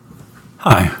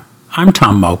Hi, I'm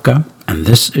Tom Mocha, and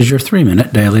this is your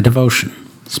 3-minute daily devotion,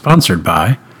 sponsored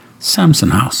by Samson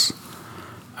House.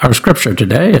 Our scripture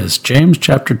today is James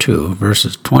chapter 2,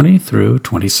 verses 20 through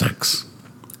 26.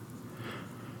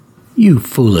 You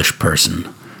foolish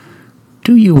person,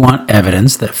 do you want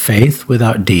evidence that faith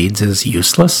without deeds is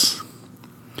useless?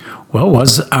 Well,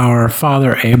 was our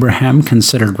father Abraham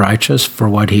considered righteous for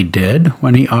what he did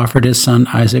when he offered his son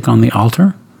Isaac on the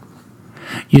altar?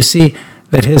 You see,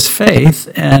 that his faith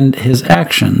and his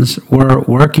actions were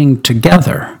working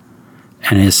together,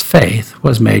 and his faith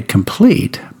was made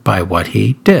complete by what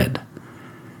he did.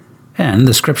 And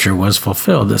the scripture was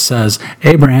fulfilled that says,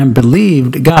 Abraham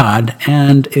believed God,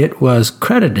 and it was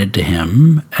credited to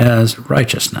him as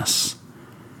righteousness.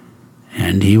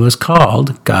 And he was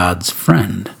called God's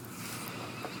friend.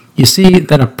 You see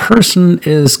that a person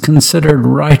is considered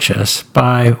righteous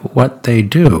by what they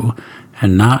do,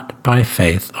 and not by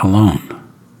faith alone.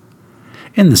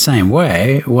 In the same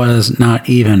way, was not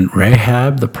even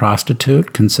Rahab the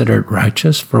prostitute considered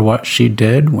righteous for what she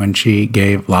did when she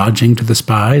gave lodging to the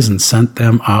spies and sent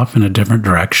them off in a different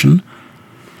direction?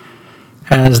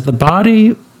 As the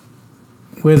body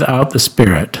without the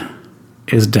spirit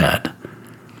is dead,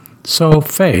 so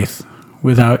faith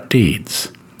without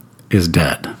deeds is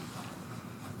dead.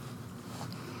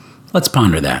 Let's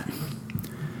ponder that.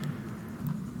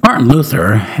 Martin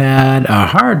Luther had a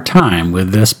hard time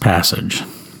with this passage.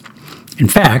 In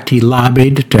fact, he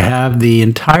lobbied to have the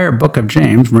entire book of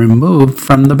James removed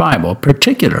from the Bible,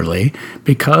 particularly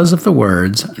because of the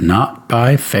words, "not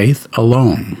by faith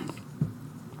alone."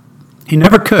 He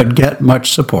never could get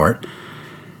much support,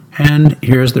 and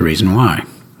here's the reason why.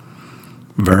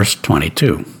 Verse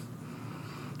 22,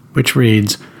 which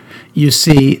reads, "You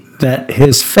see that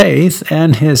his faith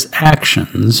and his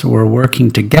actions were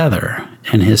working together,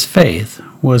 and his faith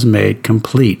was made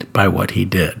complete by what he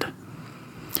did."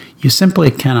 You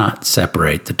simply cannot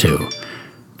separate the two.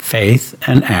 Faith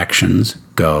and actions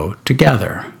go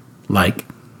together.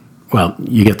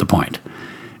 You get the point.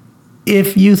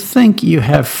 If you think you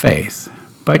have faith,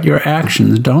 but your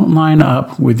actions don't line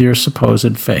up with your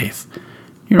supposed faith,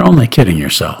 you're only kidding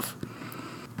yourself.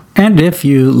 And if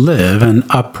you live an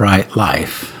upright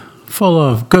life, full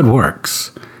of good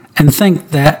works, and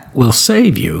think that will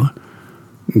save you,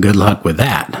 good luck with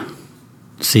that.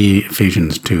 See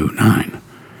Ephesians 2:9.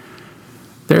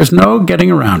 There's no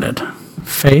getting around it.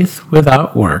 Faith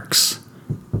without works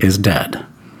is dead.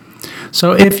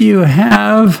 So if you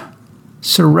have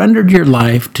surrendered your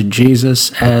life to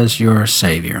Jesus as your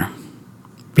Savior,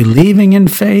 believing in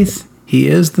faith He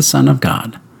is the Son of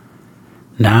God,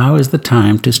 now is the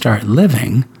time to start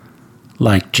living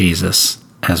like Jesus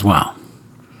as well.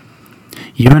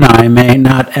 You and I may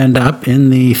not end up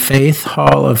in the Faith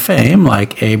Hall of Fame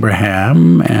like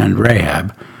Abraham and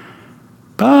Rahab,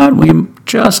 but we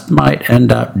just might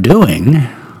end up doing,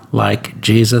 like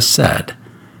Jesus said,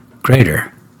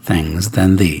 greater things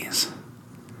than these.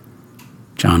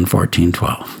 John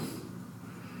 14:12.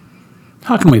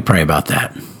 How can we pray about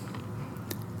that?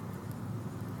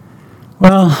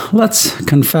 Well, let's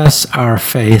confess our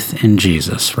faith in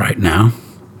Jesus right now,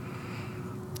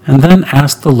 and then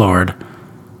ask the Lord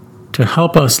to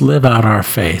help us live out our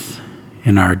faith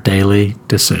in our daily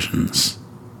decisions.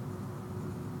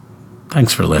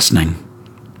 Thanks for listening,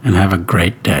 and have a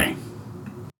great day.